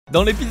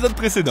Dans l'épisode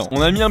précédent,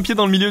 on a mis un pied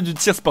dans le milieu du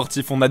tir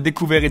sportif, on a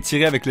découvert et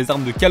tiré avec les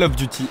armes de Call of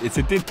Duty et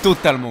c'était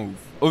totalement ouf.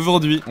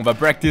 Aujourd'hui, on va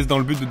practice dans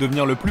le but de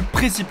devenir le plus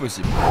précis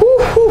possible.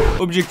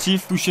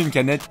 Objectif, toucher une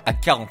canette à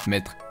 40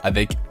 mètres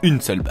avec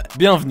une seule balle.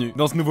 Bienvenue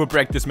dans ce nouveau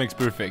Practice Makes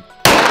Perfect.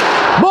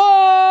 Bon!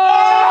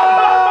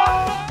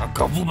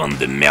 Encore vous, bande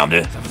de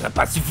merdeux, ça vous a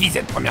pas suffi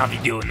cette première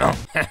vidéo, non?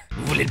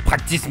 Vous voulez le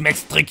practice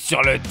makes truc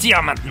sur le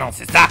tir maintenant,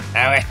 c'est ça?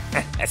 Ah ouais,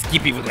 à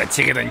Skip il voudrait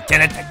tirer dans une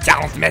canette à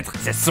 40 mètres,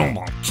 c'est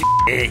sombre,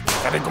 enculé.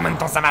 Vous savez combien de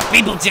temps ça m'a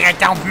pris pour tirer à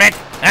 40 mètres?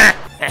 Hein?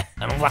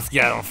 Allons voir ce qu'il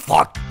y a dans le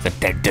froc, cette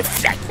tête de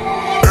flaque.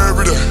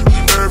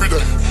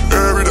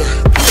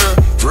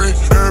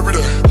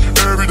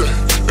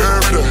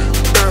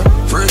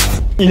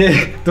 Il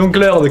est donc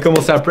l'heure de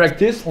commencer à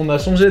practice, on a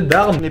changé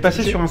d'arme. On est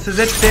passé sur un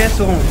CZ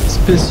PS orange.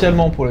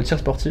 Spécialement pour le tir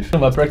sportif. On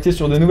va practice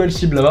sur de nouvelles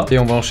cibles là-bas. Et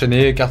on va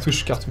enchaîner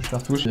cartouche, cartouche,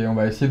 cartouche. Et on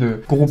va essayer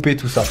de grouper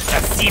tout ça. La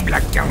cible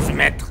à 15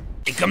 mètres.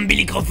 Et comme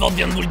Billy Crawford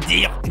vient de vous le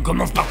dire, on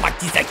commence par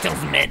practice à 15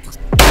 mètres.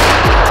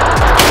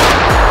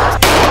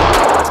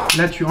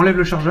 Là tu enlèves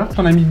le chargeur,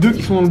 t'en as mis deux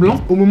qui sont dans le blanc.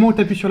 Au moment où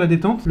t'appuies sur la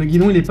détente, le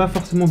guidon il est pas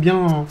forcément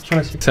bien sur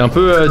la cible. C'est un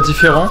peu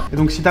différent. Et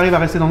donc si t'arrives à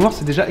rester dans le noir,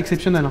 c'est déjà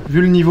exceptionnel. Hein.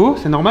 Vu le niveau,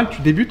 c'est normal,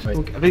 tu débutes. Ouais.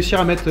 Donc réussir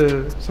à mettre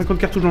 50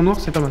 cartouches dans le noir,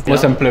 c'est pas mal. Moi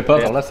ça me plaît pas,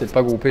 par là c'est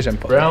pas groupé, j'aime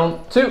pas. Round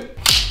 2.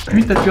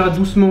 Plus t'appuieras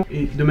doucement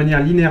et de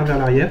manière linéaire vers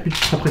l'arrière, plus tu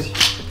seras précis.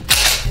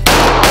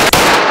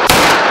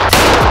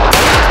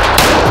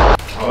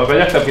 On va pas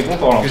dire que t'as pris ton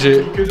temps là.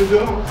 J'ai que deux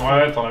dehors.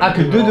 Ouais, t'en as Ah,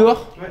 que deux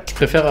dehors? Ouais. Je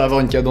préfère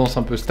avoir une cadence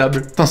un peu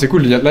stable. Putain, c'est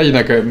cool, là il y en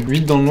a quand même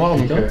 8 dans le noir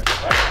donc.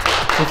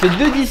 On fait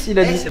 2-10, il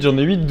a dit. J'en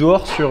ai 8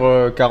 dehors sur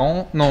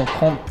 40, non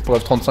 30,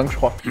 bref 35 je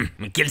crois.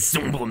 Mais quelle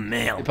sombre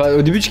merde.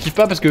 Au début je kiffe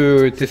pas parce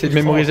que t'essaies de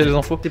mémoriser les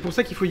infos. C'est pour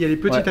ça qu'il faut y aller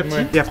petit Ouais. à petit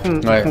et après on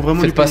prend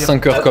vraiment Faites du pas plaisir.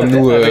 5 heures comme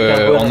nous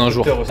en un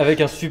jour. Avec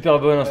un super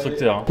bon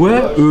instructeur.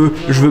 Ouais,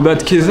 je veux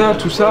battre Keza,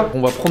 tout ça.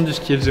 On va prendre du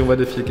skill et on va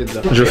défier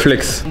Kedza. Je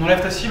flex. On enlève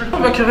ta cible. Ah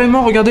bah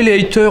carrément, regardez les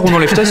haters, on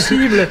enlève ta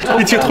cible.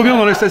 Il tire trop bien,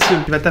 on enlève ta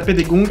cible. Tu vas taper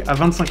des gongs à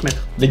 25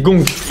 mètres. Les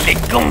gongs. Les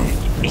gongs,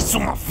 ils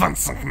sont à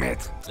 25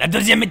 mètres. La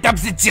deuxième étape,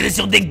 c'est de tirer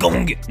sur des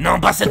gongs. Non,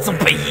 pas celles de son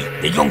pays.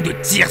 Les gongs de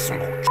tir sont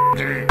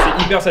enculés.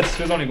 C'est hyper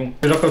satisfaisant les gongs.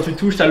 Genre quand tu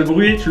touches, t'as le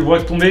bruit, tu le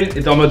vois tomber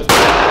et t'es en mode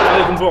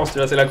la récompense, tu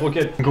vois, c'est la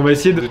croquette. Donc on va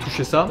essayer de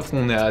toucher ça parce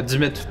qu'on est à 10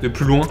 mètres de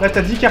plus loin. Là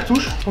t'as 10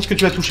 cartouches, je pense que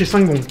tu vas toucher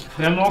 5 gongs.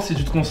 Vraiment, si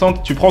tu te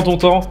concentres, tu prends ton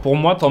temps, pour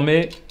moi t'en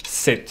mets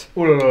 7.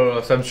 Oh là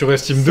là, ça me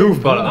surestime de ouf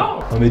par là. Non.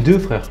 On met deux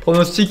frère.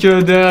 Pronostic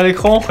derrière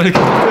l'écran, les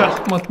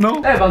compteurs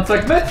maintenant. Eh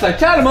 25 mètres ça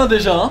calme hein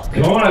déjà hein. Et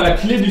vraiment là, la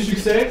clé du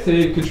succès,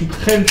 c'est que tu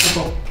prennes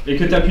ton temps et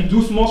que tu appuies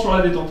doucement sur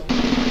la détente.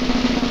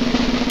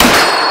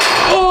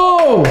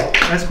 Oh!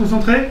 Reste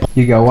concentré.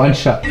 You got one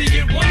shot.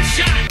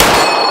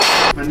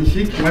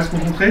 Magnifique, tu restes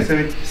concentré, ça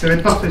va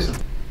être parfait ça.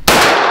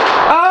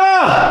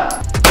 Ah!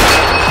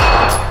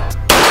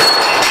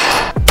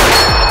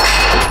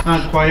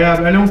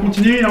 Incroyable, allez on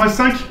continue, il en reste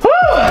 5. Tu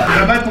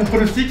vas battre ton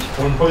pronostic.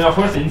 Pour une première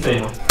fois, c'est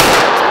insane.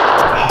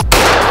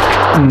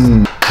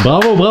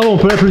 Bravo, bravo, on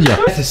peut l'applaudir.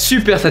 C'est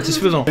super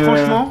satisfaisant.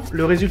 Franchement,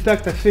 le résultat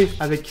que t'as fait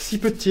avec si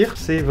peu de tirs,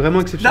 c'est vraiment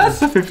exceptionnel. Là,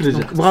 ça fait plaisir.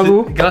 Donc,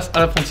 bravo. C'est grâce à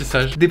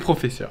l'apprentissage des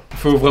professeurs. Il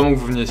faut vraiment que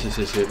vous veniez ici,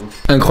 c'est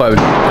ouf.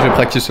 Incroyable. Je vais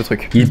practice ce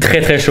truc. Il est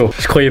très très chaud.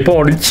 Je croyais pas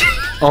en lui.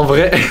 En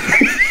vrai,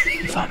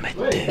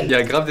 il y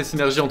a grave des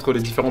synergies entre les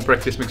différents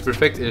practice makes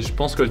perfect et je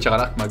pense que le tir à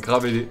l'arc m'a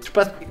grave aidé. Je suis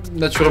pas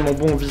naturellement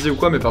bon en visée ou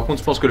quoi, mais par contre,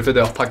 je pense que le fait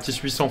d'avoir practice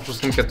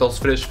 874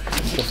 flèches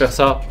pour faire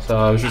ça,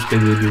 ça a juste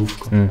aidé de ouf.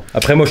 Quoi.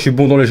 Après moi je suis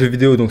bon dans les jeux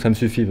vidéo donc ça me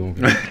suffit donc.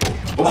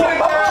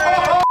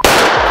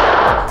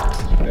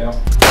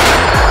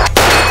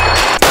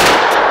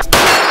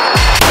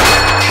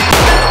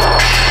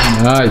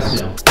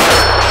 Nice.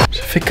 Je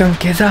fais comme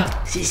Keza.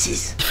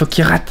 6-6. Il faut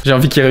qu'il rate. J'ai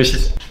envie qu'il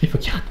réussisse. Il faut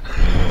qu'il rate.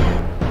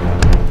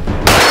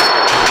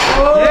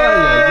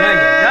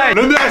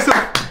 Le mieux ça.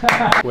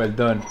 Well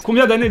done.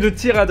 Combien d'années de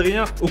tir,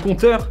 Adrien, au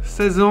compteur?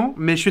 16 ans,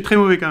 mais je suis très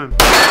mauvais quand même.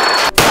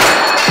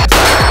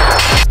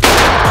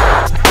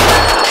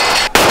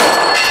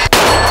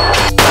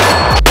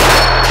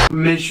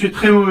 Mais je suis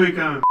très mauvais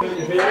quand même.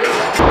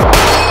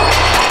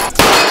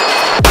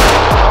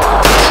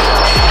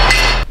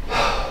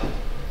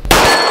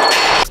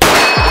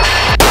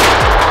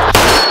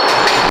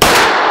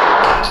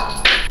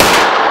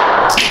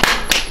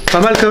 Pas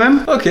mal quand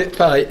même. Ok,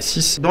 pareil,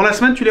 6. Dans la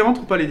semaine, tu les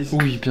rentres ou pas les 10?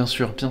 Oui, bien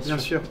sûr, bien sûr. Bien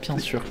sûr. Bien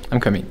sûr.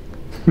 I'm coming.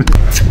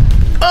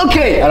 Ok,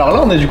 alors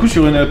là on est du coup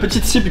sur une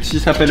petite cible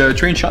qui s'appelle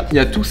Train Shot. Il y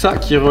a tout ça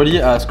qui est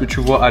relié à ce que tu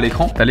vois à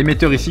l'écran. T'as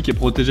l'émetteur ici qui est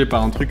protégé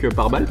par un truc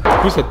par balle. Du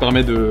coup ça te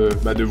permet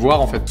de voir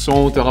en fait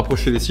sans te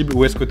rapprocher des cibles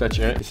où est-ce que t'as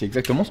tiré. Et c'est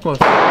exactement ce qu'on va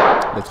faire.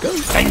 Let's go.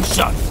 Train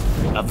shot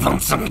à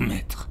 25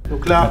 mètres.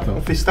 Donc là,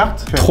 on fait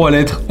start. 3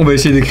 lettres, on va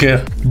essayer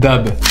d'écrire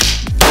DAB.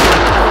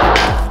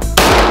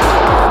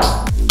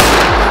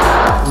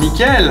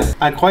 Nickel,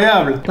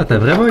 incroyable. Ah, t'as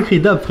vraiment écrit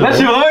DAB frère. Là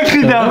j'ai vraiment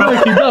écrit Vraiment DAB.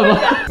 écrit DAB.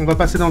 On va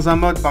passer dans un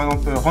mode par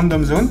exemple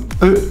random zone.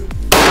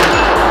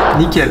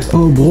 Nickel.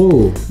 Oh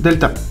bro.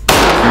 Delta.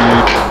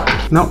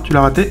 Non, tu l'as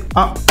raté.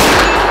 A.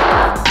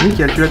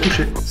 Nickel, tu l'as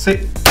touché.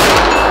 C.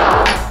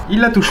 Il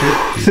l'a touché.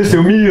 C'est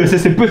au milieu, c'est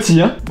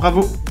petit hein.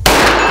 Bravo.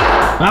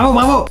 Bravo,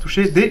 bravo.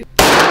 Touché D.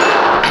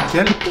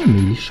 Nickel. Putain, mais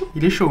il est chaud.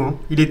 Il est chaud, hein.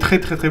 Il est très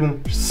très très bon.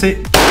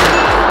 C.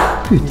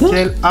 Putain.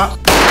 Nickel. A.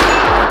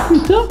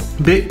 Putain.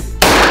 B.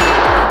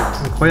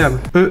 Incroyable.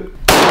 E.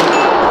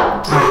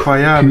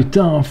 Incroyable.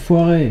 Putain,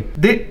 enfoiré.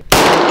 D.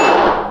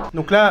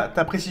 Donc là,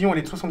 ta précision, elle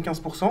est de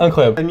 75%.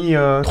 Incroyable. T'as mis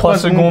 3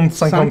 secondes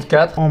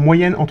 54 en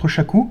moyenne entre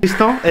chaque coup.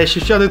 Tristan, je suis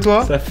fier de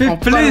toi. Ça fait En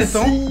plein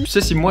plaisir. temps. Tu sais,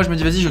 si moi je me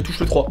dis vas-y, je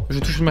touche le 3, je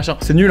touche le machin,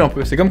 c'est nul un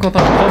peu. C'est comme quand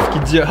t'as un prof qui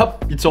te dit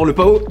hop, il te sort le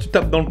PAO, tu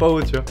tapes dans le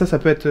PAO, tu vois. Ça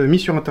peut être mis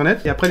sur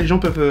internet et après les gens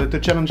peuvent te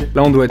challenger.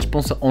 Là, on doit être, je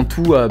pense, en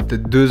tout à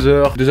peut-être 2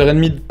 heures, 2 heures et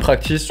demie de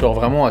practice sur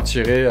vraiment à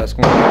tirer, à se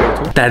concentrer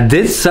et tout. T'as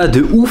dead ça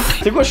de ouf.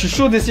 C'est quoi, je suis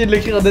chaud d'essayer de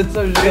l'écrire à d'être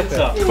ça, je vais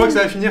ça. Je crois que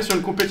ça va finir sur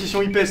une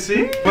compétition ipsc.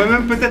 On va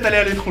même peut-être aller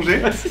à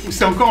l'étranger où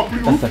c'est encore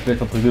plus ouf. Ça peut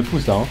être un truc de fou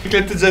ça. Hein.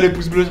 Mettez déjà les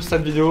pouces bleus sur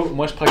cette vidéo,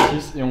 moi je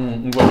practice et on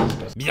voit ce qui se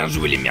passe. Bien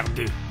joué les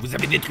merdeux. Vous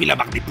avez détruit la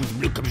barre des pouces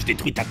bleus comme je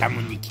détruis Tata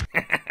Monique.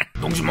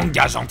 Donc je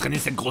m'engage à entraîner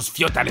cette grosse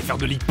fiotte à aller faire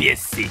de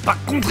l'IPSC. Par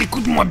contre,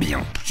 écoute-moi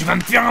bien. Tu vas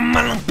me faire un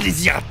malin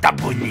plaisir à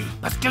t'abonner.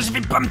 Parce que je vais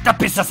pas me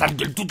taper sa sale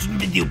gueule toute une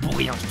vidéo pour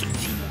rien, je te le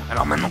dis.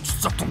 Alors maintenant tu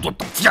sors ton doigt de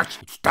ton tiac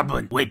et tu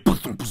t'abonnes. Ouais,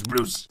 pose ton pouce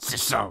bleu aussi. C'est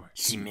ça, ouais.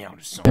 Si merde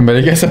le sang. Et bah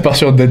les gars, ça part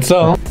sur d'être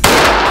ça, hein.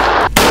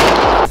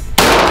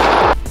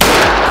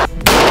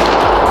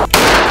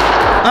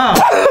 Ah.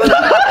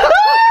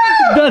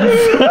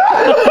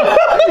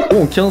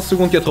 Bon, 15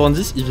 secondes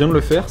 90, il vient de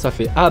le faire, ça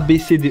fait A, B,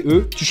 C, D,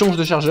 E. Tu changes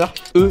de chargeur,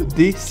 E,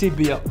 D, C,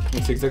 B, A.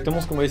 Donc c'est exactement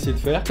ce qu'on va essayer de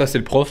faire. Ça c'est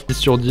le prof, 10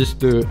 sur 10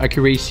 de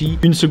accuracy.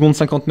 1 seconde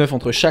 59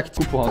 entre chaque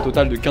coup pour un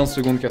total de 15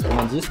 secondes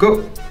 90.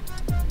 Go.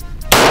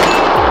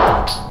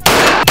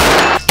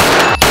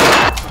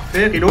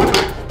 Parfait, reload.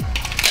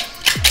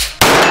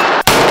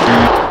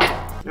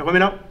 Et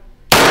remets-là.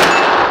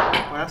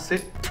 Voilà,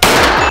 c'est...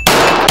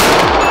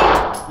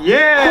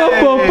 Yeah.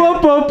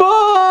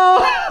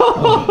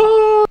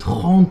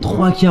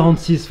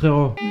 33-46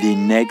 frérot. The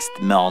next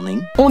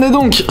morning. On est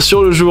donc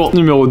sur le jour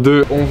numéro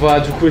 2. On va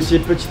du coup essayer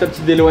petit à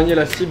petit d'éloigner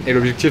la cible. Et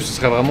l'objectif ce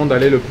serait vraiment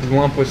d'aller le plus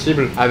loin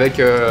possible avec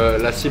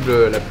la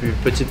cible la plus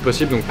petite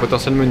possible. Donc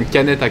potentiellement une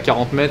canette à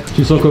 40 mètres.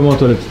 Tu sens comment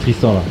toi le petit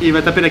Tristan là? Il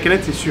va taper la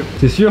canette, c'est sûr.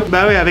 C'est sûr?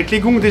 Bah ouais, avec les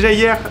gongs déjà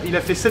hier, il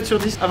a fait 7 sur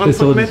 10 à 25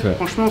 sur 10, mètres. ouais.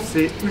 Franchement,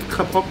 c'est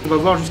ultra propre. On va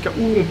voir jusqu'à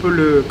où on peut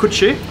le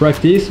coacher.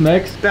 Practice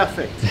max.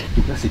 Perfect.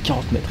 Là c'est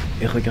 40 mètres.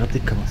 Et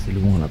regardez comment c'est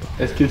loin là-bas.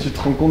 Est-ce que tu te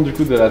rends compte du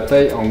coup de la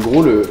taille? En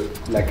gros,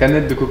 la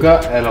canette de coca,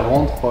 elle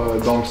rentre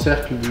dans le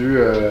cercle du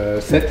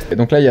 7. Et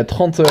donc là, il y a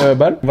 30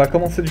 balles. On va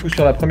commencer du coup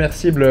sur la première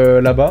cible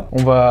là-bas.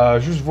 On va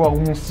juste voir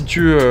où on se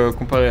situe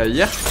comparé à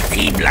hier.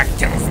 Cible à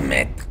 15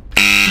 mètres.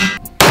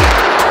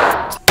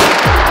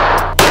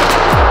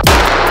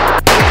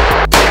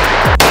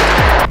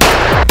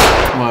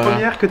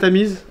 Première que t'as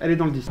mise, elle est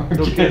dans le 10.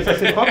 Donc ça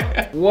c'est propre.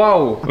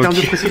 Waouh! En termes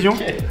de précision,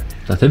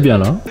 Ça fait bien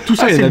là. Hein. tout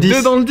ça il y c'est en le a 10.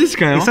 2 dans le 10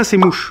 quand même. Et ça c'est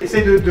mouche.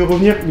 Essaye de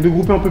revenir, de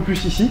grouper un peu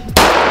plus ici.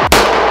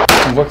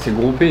 On voit que c'est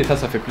groupé et ça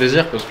fait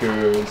plaisir parce que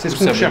C'est ce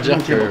ça qu'on veut cherche, dire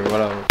donc, que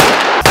voilà.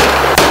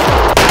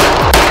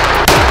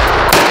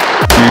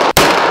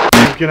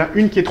 Donc il y en a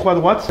une qui est trop à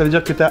droite, ça veut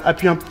dire que t'as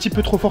appuyé un petit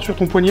peu trop fort sur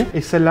ton poignet. Et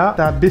celle-là,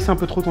 t'as baissé un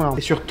peu trop ton arme.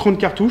 Et sur 30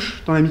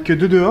 cartouches, t'en as mis que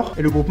 2 dehors.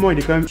 Et le groupement il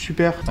est quand même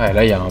super. Ouais,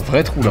 là il y a un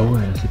vrai trou là. Ah ouais,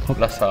 c'est propre.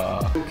 Là ça.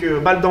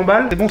 Donc balle dans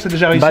balle, c'est bon, c'est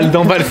déjà réussi. Balle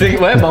dans balle, c'est.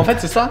 Ouais, bah en fait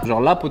c'est ça.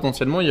 Genre là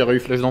potentiellement il y aurait eu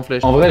flèche dans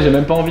flèche. En vrai, j'ai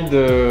même pas envie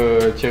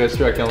de tirer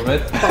dessus à 15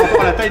 mètres. Par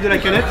rapport à la taille de la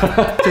canette,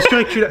 c'est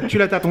sûr que tu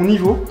la tapes à ton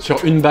niveau. Sur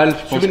une balle, je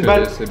pense Sur une que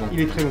balle, c'est bon.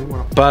 il est très bon.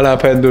 Voilà. Pas la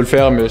peine de le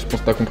faire, mais je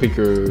pense que t'as compris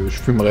que je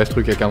fumerais ce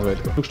truc à 15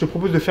 mètres quoi. Donc je te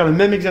propose de faire le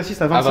même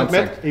exercice à 25, 25.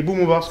 mètres. Et boum,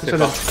 on va voir ce que C'est ça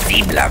donne. parti.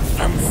 Cible à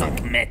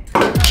 25 mètres.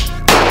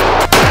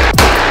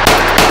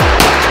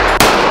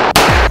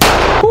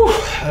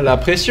 La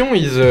pression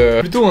is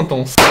plutôt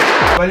intense.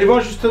 On va aller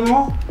voir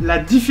justement la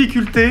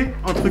difficulté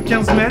entre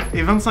 15 mètres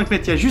et 25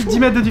 mètres. Il y a juste 10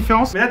 mètres de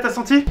différence. Mais là, t'as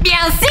senti? Bien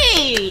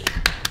sûr.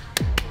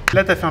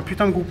 Là, t'as fait un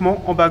putain de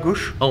groupement en bas à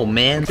gauche. Oh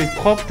man. C'est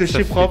propre, t'es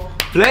chez propre.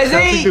 C'est un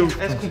truc de ouf.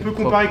 Est-ce qu'on peut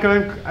comparer quand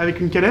même avec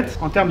une canette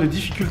en termes de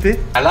difficulté?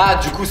 Ah là,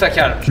 du coup, ça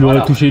calme. Tu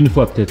l'aurais touché une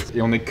fois peut-être.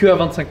 Et on est que à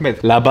 25 mètres.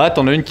 Là-bas,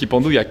 t'en as une qui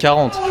pendouille à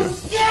 40. Tu vois.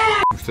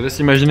 Je te laisse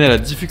imaginer la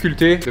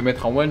difficulté de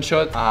mettre un one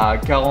shot à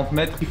 40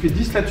 mètres. Tu fais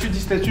 10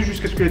 là-dessus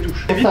jusqu'à ce qu'elle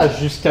touche. Ça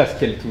jusqu'à ce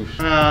qu'elle touche.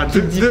 Ah, Qui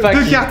deux dit pas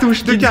qu'il- cartouches,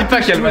 Qui deux dit pas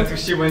cartouches. qu'elle va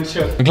toucher one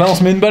shot. Donc là, on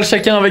se met une balle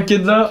chacun avec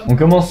Kenza. On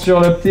commence sur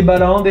le petit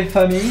ballon des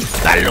familles.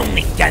 Ballon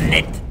et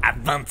canette à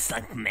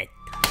 25 mètres.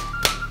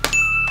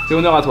 C'est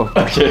honneur à toi.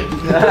 Ok.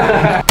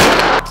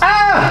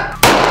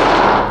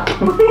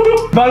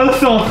 Balle au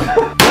centre.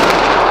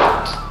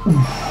 Ouf,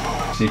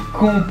 c'est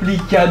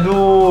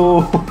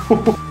complicado.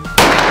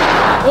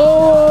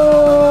 Oh.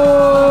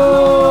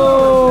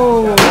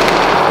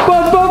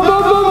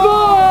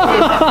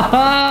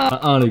 À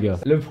 1 les gars.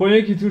 Le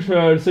premier qui touche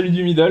celui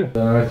du middle.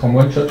 Ça va mettre en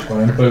one shot, je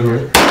pourrais même pas jouer.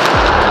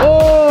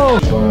 Oh.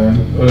 Je pourrais même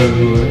pas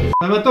jouer.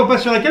 Ah, maintenant, on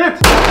passe sur la canette.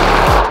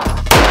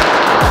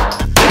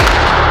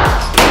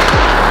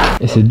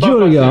 Et c'est dur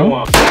les gars.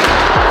 Hein.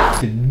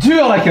 C'est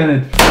dur la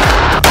canette.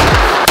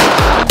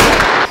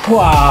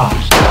 Ouah.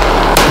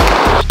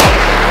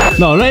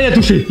 Non là il a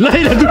touché. Là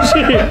il a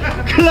touché.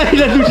 Là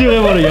il a touché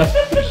vraiment les gars.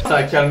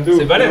 Ça calme tout.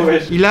 C'est balèze,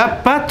 wesh. Il a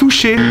pas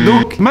touché.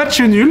 Donc,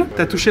 match nul.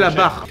 T'as touché la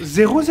barre.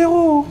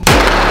 0-0.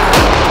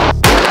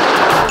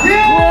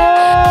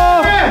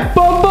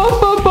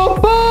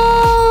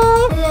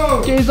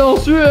 est en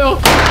sueur.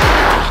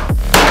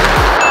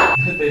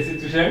 T'as essayé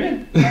de toucher la mienne?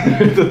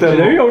 Totalement.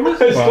 Tu l'as eu en plus?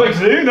 Je crois que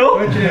je l'ai eu, non?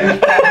 Ouais, tu l'as eu.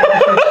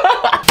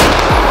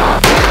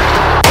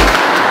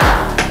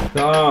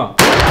 Non.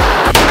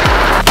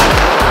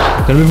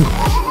 Calmez-vous.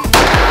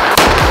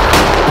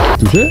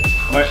 Touché?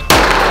 Ouais.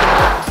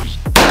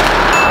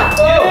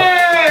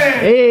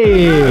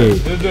 Hey.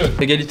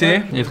 2-2.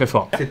 Égalité. Il est très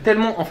fort. C'est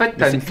tellement, en fait,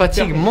 t'as c'est une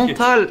fatigue hyper compliqué.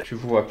 mentale. Tu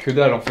vois que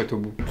dalle en fait au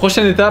bout.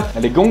 Prochaine étape,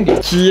 les gongs.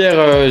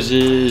 Qu'hier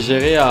j'ai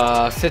géré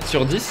à 7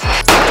 sur 10.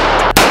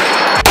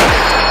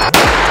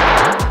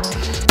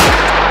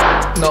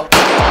 Non.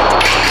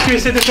 Tu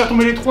essaies de faire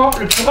tomber les trois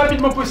le plus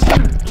rapidement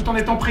possible, tout en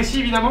étant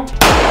précis évidemment.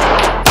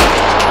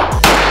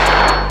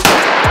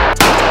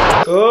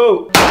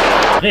 Oh.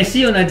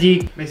 Précis, on a dit.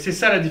 Mais c'est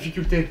ça la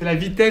difficulté, c'est la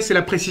vitesse et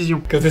la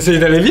précision. Quand t'essayes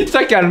d'aller vite,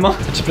 ça calme. Hein.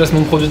 Petit placement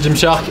de produit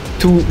Gymshark.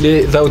 Tous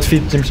les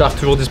outfits Gymshark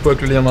toujours dispo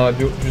avec le lien dans la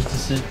bio, juste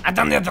ici.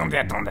 Attendez.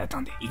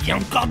 Il vient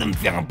encore de me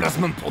faire un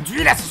placement de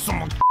produit là, ce sont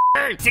mon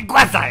C'est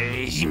quoi ça,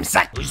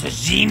 Gymshark?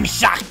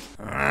 Gymshark.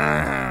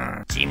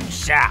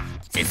 Gymshark.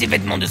 C'est ces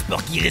vêtements de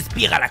sport qui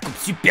respirent à la coupe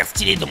super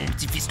stylée dont mon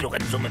petit-fils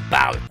Lorenzo me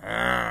parle.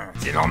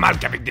 C'est normal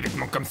qu'avec des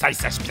vêtements comme ça, il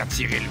sache bien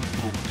tirer le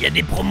bout. Il y a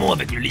des promos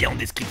avec le lien en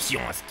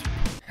description à skip.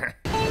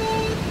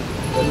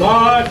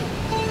 Bye.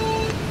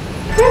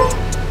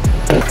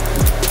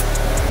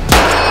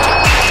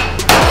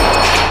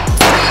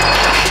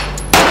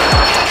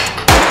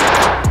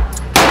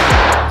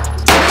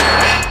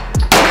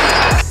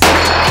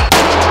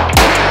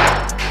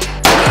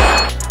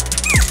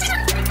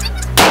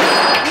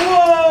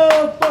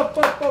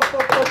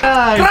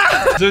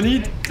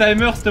 Johnny,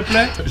 timer s'il te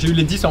plaît. J'ai eu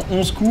les 10 en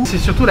 11 coups. C'est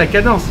surtout la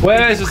cadence.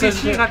 Ouais, c'est ça.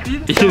 Précis,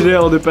 rapide. Il est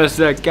l'heure de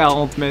passer à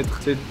 40 mètres.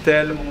 C'est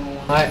tellement long.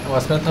 Ouais, on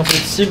va se mettre un peu de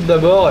cible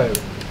d'abord.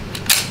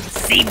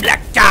 Cible à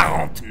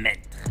 40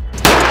 mètres.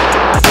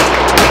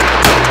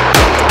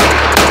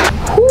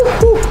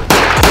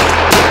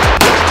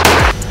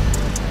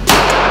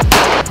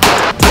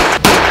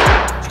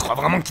 Tu crois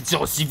vraiment que tu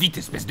tires aussi vite,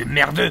 espèce de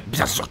merdeux?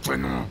 Bien sûr que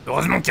non.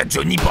 Heureusement qu'il y a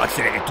Johnny pour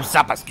accélérer tout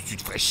ça parce que tu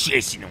te ferais chier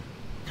sinon.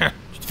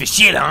 Tu te fais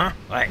chier là, hein?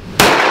 Ouais.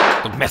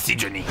 Donc merci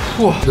Johnny.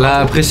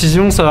 La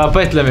précision, ça va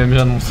pas être la même,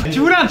 j'annonce. Tu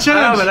voulais un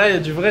challenge? Ah bah là, il y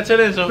a du vrai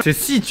challenge. Hein. C'est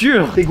si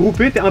dur. T'es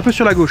groupé, t'es un peu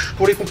sur la gauche.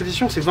 Pour les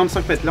compétitions, c'est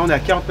 25 mètres. Là, on est à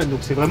 40 mètres, donc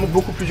c'est vraiment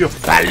beaucoup plus dur.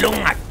 Ballon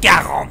à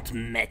 40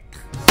 mètres.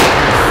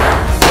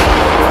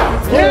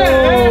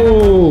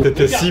 Oh,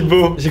 c'était si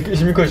beau. J'ai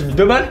mis quoi? J'ai mis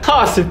 2 balles.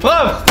 Ah, c'est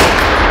preuve.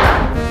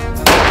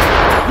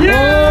 Oh.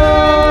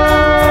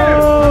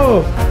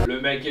 Le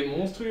mec est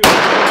monstrueux.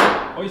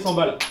 Oh, il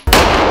s'emballe.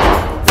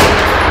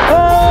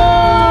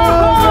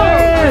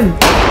 Man.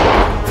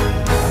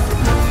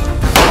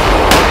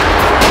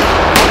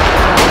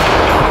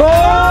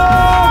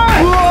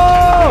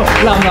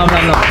 L'arme.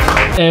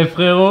 Eh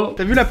frérot.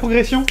 T'as vu la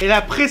progression et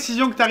la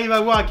précision que t'arrives à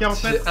avoir à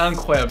 40 mètres? C'est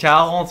incroyable.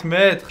 40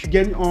 mètres. Tu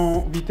gagnes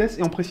en vitesse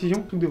et en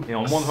précision, tout de Et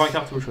en moins de 20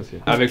 cartouches aussi.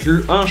 Avec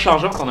un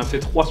chargeur, t'en as fait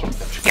 3 sur le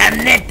tâche.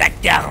 Canette à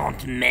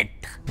 40 mètres.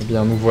 Eh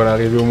bien, nous voilà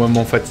arrivés au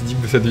moment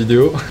fatidique de cette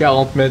vidéo.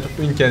 40 mètres,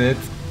 une canette.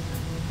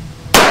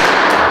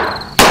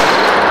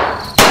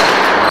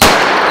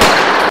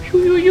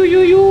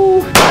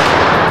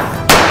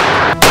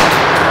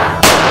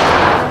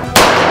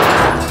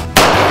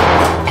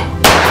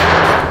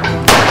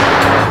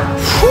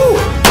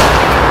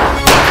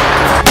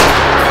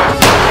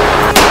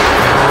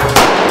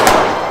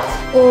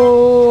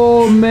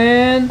 Oh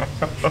man.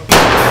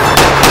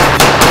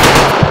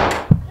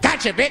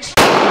 Gotcha, bitch.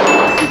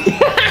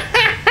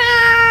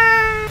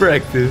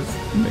 Practice.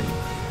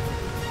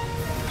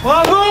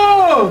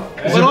 Bravo!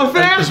 On va le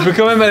refaire? Je veux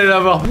quand même aller la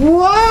voir.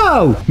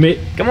 Waouh. Mais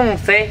Comment on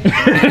fait?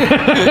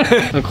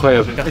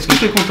 Incroyable. Est-ce que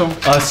t'es content?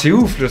 Ah, c'est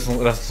ouf, la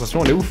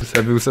sensation, elle est ouf. Vous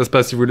savez où ça se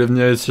passe si vous voulez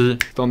venir ici.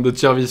 Tente de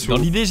tir vissou. Dans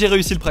l'idée, j'ai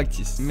réussi le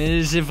practice,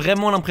 mais j'ai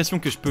vraiment l'impression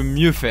que je peux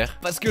mieux faire.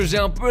 Parce que j'ai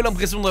un peu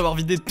l'impression d'avoir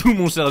vidé tout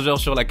mon chargeur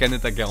sur la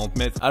canette à 40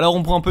 mètres. Alors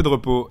on prend un peu de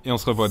repos et on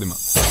se revoit demain.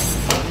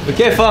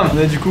 Ok, femme, on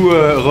est du coup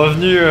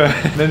revenu,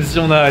 même si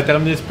on a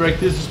terminé ce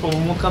practice, juste pour vous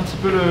montrer un petit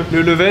peu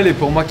le level et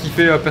pour moi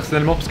kiffer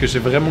personnellement, parce que j'ai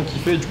vraiment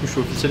kiffé, du coup je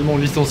suis officiellement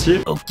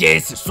licencié. Ok,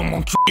 ce son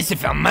mon cul s'est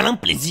fait un malin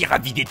plaisir à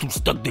vider tout le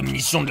stock de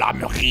munitions de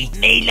l'armurerie,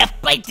 mais il a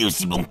pas été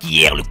aussi bon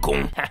qu'hier, le con.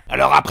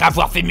 Alors après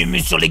avoir fait mumu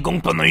sur les gongs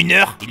pendant 1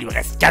 heure, il lui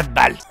reste 4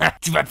 balles.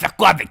 Tu vas faire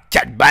quoi avec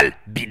 4 balles,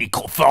 Billy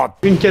Crawford?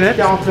 Une canette,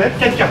 40 mètres,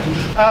 4 cartouches.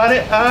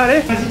 Allez,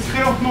 vas-y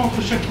très lentement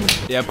entre chaque coup.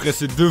 Et après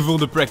ces 2 jours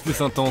de practice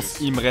intense,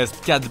 il me reste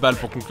 4 balles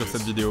pour conclure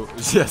cette vidéo.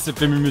 J'ai assez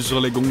fait mumu sur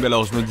les gongs,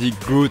 alors je me dis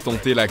go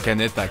tenter la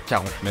canette à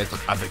 40 mètres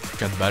avec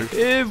 4 balles.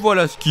 Et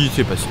voilà ce qui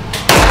s'est passé.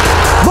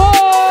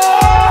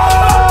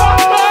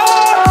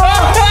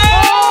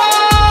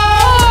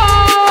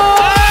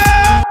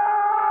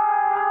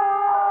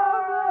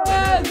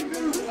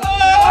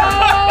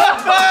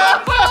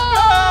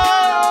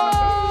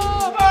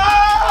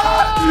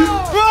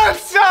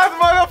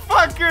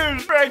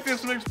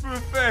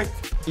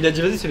 Il a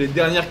dit vas-y, c'est les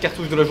dernières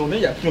cartouches de la journée, il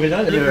n'y a plus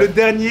rien. Le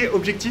dernier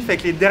objectif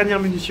avec les dernières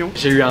munitions.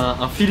 J'ai eu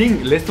un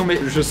feeling, laisse tomber,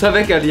 je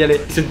savais qu'elle y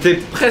allait. C'était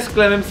presque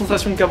la même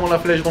sensation qu'avant la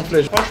flèche dans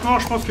flèche. Franchement,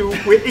 je pense que vous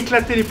pouvez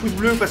éclater les pouces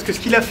bleus parce que ce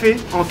qu'il a fait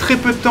en très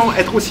peu de temps,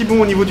 être aussi bon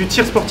au niveau du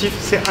tir sportif,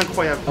 c'est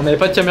incroyable. On n'avait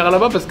pas de caméra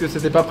là-bas parce que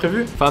c'était pas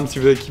prévu. Femme, si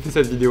vous avez kiffé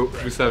cette vidéo,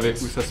 vous savez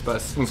où ça se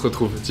passe. On se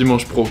retrouve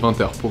dimanche pro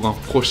 20h pour un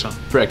prochain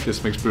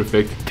Practice Makes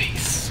Perfect.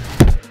 Peace.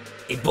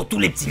 Et pour tous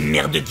les petits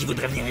merdeux qui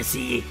voudraient venir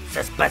essayer,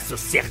 ça se passe au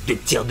cercle de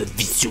tir de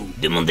Vissou.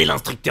 Demandez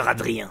l'instructeur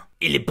Adrien.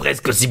 Il est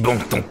presque aussi bon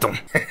que tonton.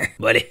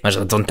 Bon allez, moi je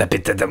retourne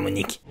taper tata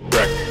Monique.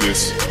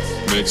 Practice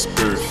makes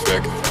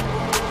perfect.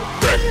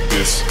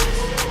 Practice.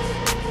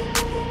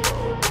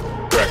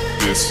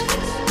 Practice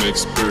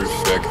makes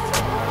perfect.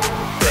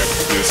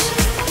 Practice.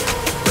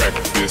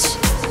 Practice.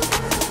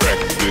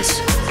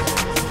 Practice.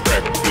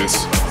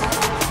 Practice.